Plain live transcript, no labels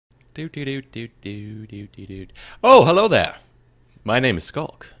Oh, hello there. My name is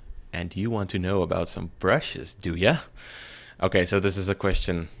Skullk, and you want to know about some brushes, do ya? Okay, so this is a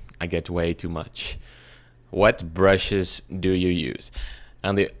question I get way too much. What brushes do you use?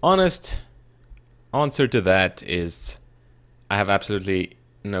 And the honest answer to that is I have absolutely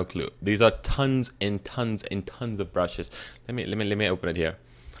no clue. These are tons and tons and tons of brushes. Let me open it here.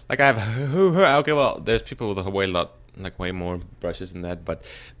 Like I have okay, well, there's people with way more brushes than that, but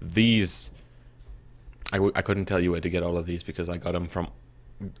these I couldn't tell you where to get all of these because I got them from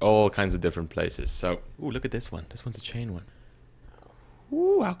all kinds of different places. So, ooh, look at this one. This one's a chain one.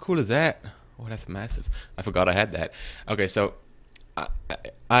 Ooh, how cool is that? Oh, that's massive. I forgot I had that. Okay, so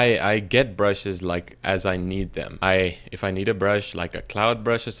I get brushes like as I need them. If I need a brush like a cloud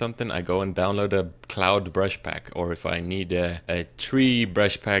brush or something, I go and download a cloud brush pack. Or if I need a tree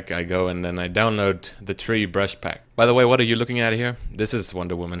brush pack, I go and then I download the tree brush pack. By the way, what are you looking at here? This is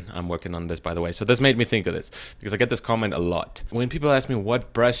Wonder Woman. I'm working on this, by the way. So this made me think of this because I get this comment a lot. When people ask me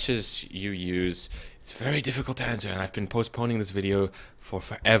what brushes you use, it's very difficult to answer, and I've been postponing this video for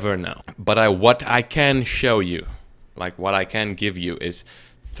forever now. But what I can show you, like what I can give you, is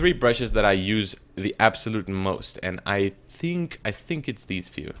 3 brushes that I use the absolute most, and I think it's these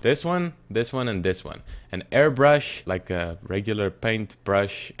few. This one, and this one. An airbrush, like a regular paint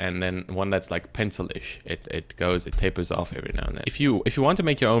brush, and then one that's like pencil-ish. It tapers off every now and then. If you want to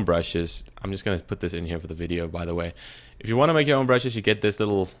make your own brushes, I'm just gonna put this in here for the video, by the way. If you want to make your own brushes, you get this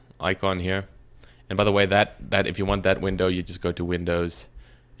little icon here. And by the way, that if you want that window, you just go to Windows,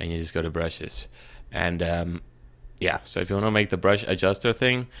 and you just go to Brushes. And yeah, so if you want to make the brush adjuster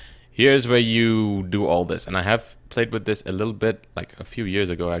thing, here's where you do all this. And I have played with this a little bit, like a few years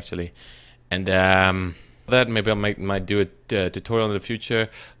ago actually. And that maybe I might do a tutorial in the future.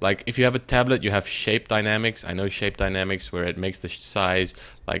 Like if you have a tablet, you have shape dynamics. I know shape dynamics where it makes the size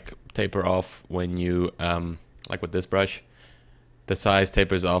like taper off when you like with this brush. The size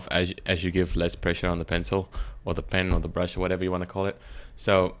tapers off as you give less pressure on the pencil or the pen or the brush or whatever you want to call it.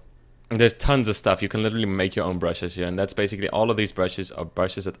 So there's tons of stuff. You can literally make your own brushes here, and that's basically all of these brushes are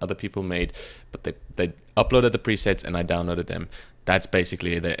brushes that other people made, but they uploaded the presets and I downloaded them. That's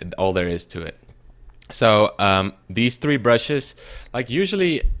basically all there is to it. So these 3 brushes, like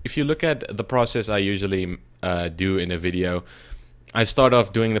usually if you look at the process I usually do in a video, I start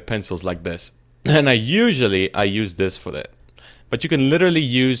off doing the pencils like this, and I use this for that. But you can literally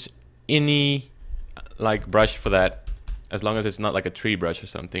use any like brush for that, as long as it's not like a tree brush or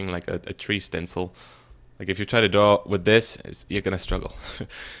something, like a tree stencil. Like if you try to draw with this, you're gonna struggle.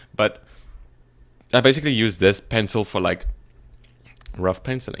 But I basically use this pencil for like rough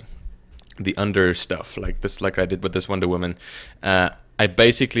penciling, the under stuff, like this, like I did with this Wonder Woman. I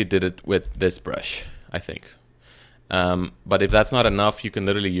basically did it with this brush, I think. But if that's not enough, you can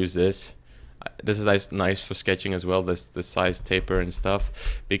literally use this. This is nice for sketching as well, this size taper and stuff,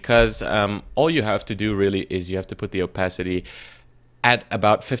 because all you have to do really is you have to put the opacity at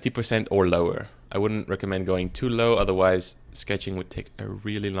about 50% or lower. I wouldn't recommend going too low, otherwise sketching would take a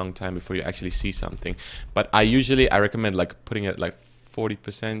really long time before you actually see something. But I recommend like putting it like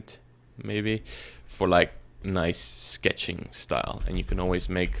 40% maybe for like nice sketching style, and you can always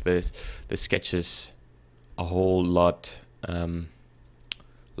make the sketches a whole lot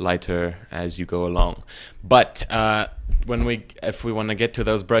lighter as you go along. But if we want to get to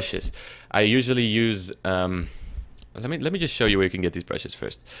those brushes, I usually use let me just show you where you can get these brushes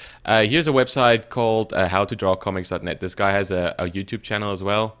first. Here's a website called howtodrawcomics.net. This guy has a YouTube channel as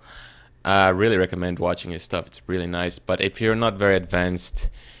well. I really recommend watching his stuff. It's really nice. But if you're not very advanced,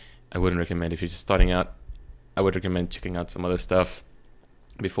 I wouldn't recommend. If you're just starting out, I would recommend checking out some other stuff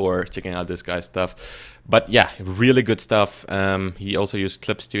before checking out this guy's stuff. But yeah, really good stuff. He also used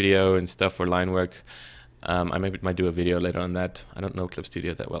Clip Studio and stuff for line work. I might do a video later on that. I don't know Clip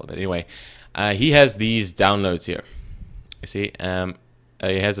Studio that well, but anyway, he has these downloads here. You see,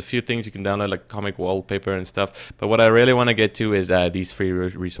 he has a few things you can download, like comic wallpaper and stuff. But what I really want to get to is these free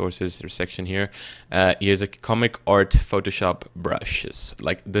resources section here. Here's a comic art Photoshop brushes.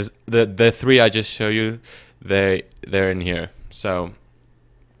 Like this, the 3 I just show you, they're in here. So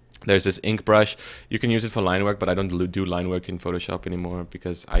there's this ink brush. You can use it for line work, but I don't do line work in Photoshop anymore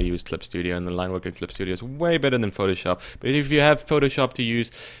because I use Clip Studio, and the line work in Clip Studio is way better than Photoshop. But if you have Photoshop to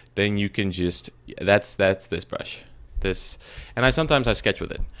use, then you can just, that's this brush. And sometimes I sketch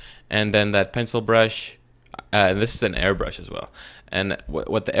with it. And then that pencil brush, and this is an airbrush as well. And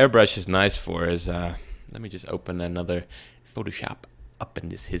what the airbrush is nice for is, let me just open another Photoshop up in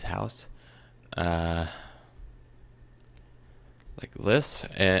his house. Like this,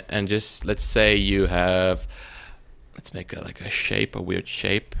 and just let's say let's make like a shape, a weird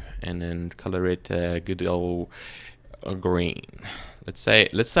shape, and then color it good old green. Let's say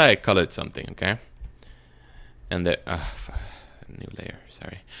I colored something, okay? And the new layer,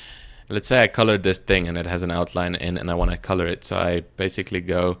 sorry. Let's say I colored this thing and it has an outline in, and I want to color it. So I basically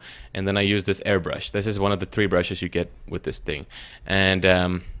go and then I use this airbrush. This is one of the 3 brushes you get with this thing. And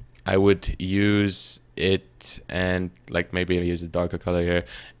I would use it and like maybe I use a darker color here,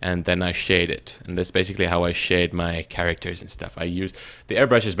 and then I shade it. And that's basically how I shade my characters and stuff. I use the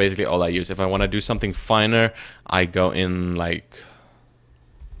airbrush is basically all I use. If I want to do something finer, I go in like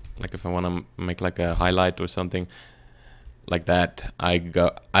if I want to make like a highlight or something like that,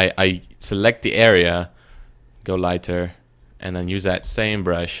 I select the area, go lighter, and then use that same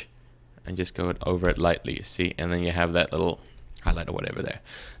brush and just go over it lightly, you see, and then you have that little highlight or whatever there.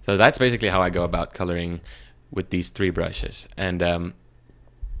 So that's basically how I go about coloring with these 3 brushes. And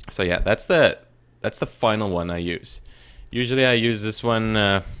so yeah, that's the final one I use. Usually I use this one,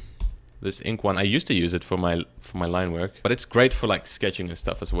 this ink one. I used to use it for my line work, but it's great for like sketching and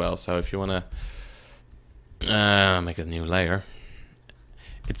stuff as well. So if you want to make a new layer,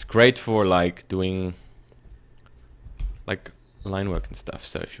 it's great for like doing like line work and stuff.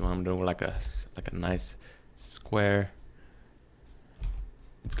 So if you want to do like a nice square,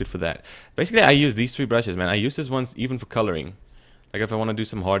 it's good for that. Basically I use these 3 brushes, man. I use this ones even for coloring. Like if I want to do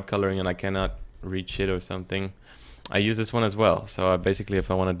some hard coloring and I cannot reach it or something, I use this one as well. So basically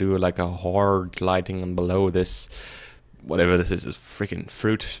if I want to do like a hard lighting on below this, whatever this is freaking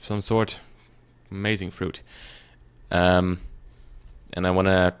fruit of some sort, amazing fruit, and I want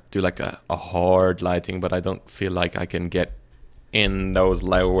to do like a hard lighting, but I don't feel like I can get in those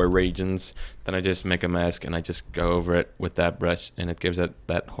lower regions, then I just make a mask and I just go over it with that brush, and it gives it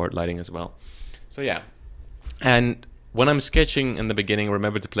that hard lighting as well. So yeah, and when I'm sketching in the beginning,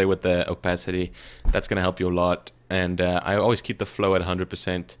 remember to play with the opacity. That's gonna help you a lot. And I always keep the flow at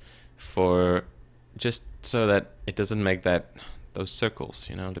 100% for just so that it doesn't make those circles,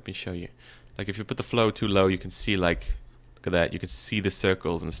 you know. Let me show you. Like if you put the flow too low, you can see like, look at that, you can see the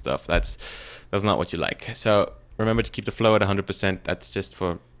circles and stuff. That's not what you like. So remember to keep the flow at 100%. That's just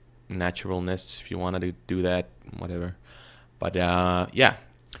for naturalness. If you want to do that, whatever. But yeah.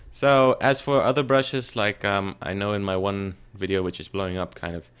 So as for other brushes, like I know in my one video, which is blowing up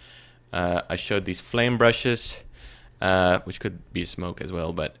kind of, I showed these flame brushes, which could be smoke as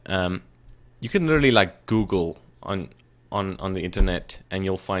well. But you can literally like Google on the internet and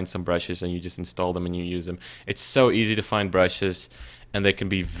you'll find some brushes and you just install them and you use them. It's so easy to find brushes, and they can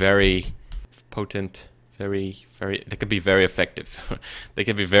be very potent, they can be very effective. They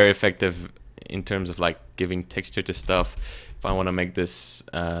can be very effective in terms of like giving texture to stuff. If I want to make this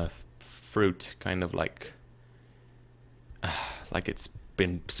fruit kind of like it's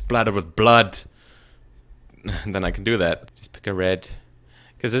been splattered with blood, then I can do that. Just pick a red,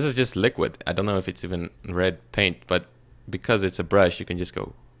 because this is just liquid. I don't know if it's even red paint, but because it's a brush, you can just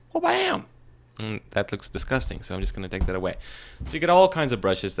go, oh, bam! And that looks disgusting, so I'm just going to take that away. So you get all kinds of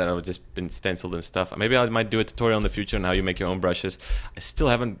brushes that have just been stenciled and stuff. Maybe I might do a tutorial in the future on how you make your own brushes. I still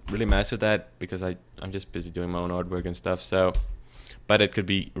haven't really mastered that because I'm just busy doing my own artwork and stuff. So, but it could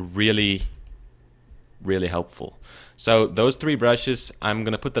be really, really helpful. So those 3 brushes, I'm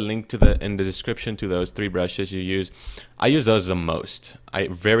going to put the link in the description to those 3 brushes you use. I use those the most. I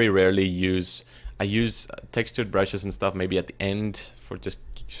very rarely use... I use textured brushes and stuff maybe at the end for just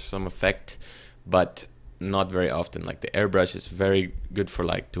some effect, but not very often. Like the airbrush is very good for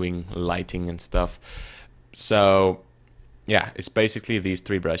like doing lighting and stuff. So yeah, it's basically these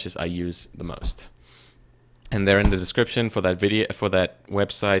 3 brushes I use the most, and they're in the description for that video, for that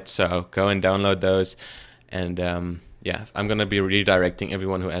website. So go and download those. And yeah, I'm gonna be redirecting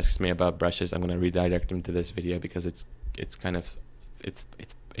everyone who asks me about brushes. I'm gonna redirect them to this video because it's kind of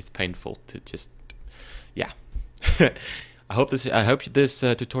it's painful to just, yeah. I hope this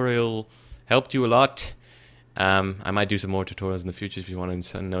tutorial helped you a lot. I might do some more tutorials in the future. If you want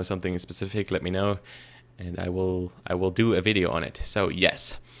to know something specific, let me know, and I will do a video on it. So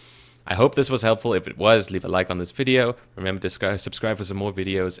yes, I hope this was helpful. If it was, leave a like on this video. Remember to subscribe for some more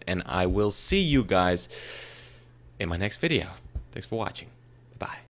videos, and I will see you guys in my next video. Thanks for watching. Bye.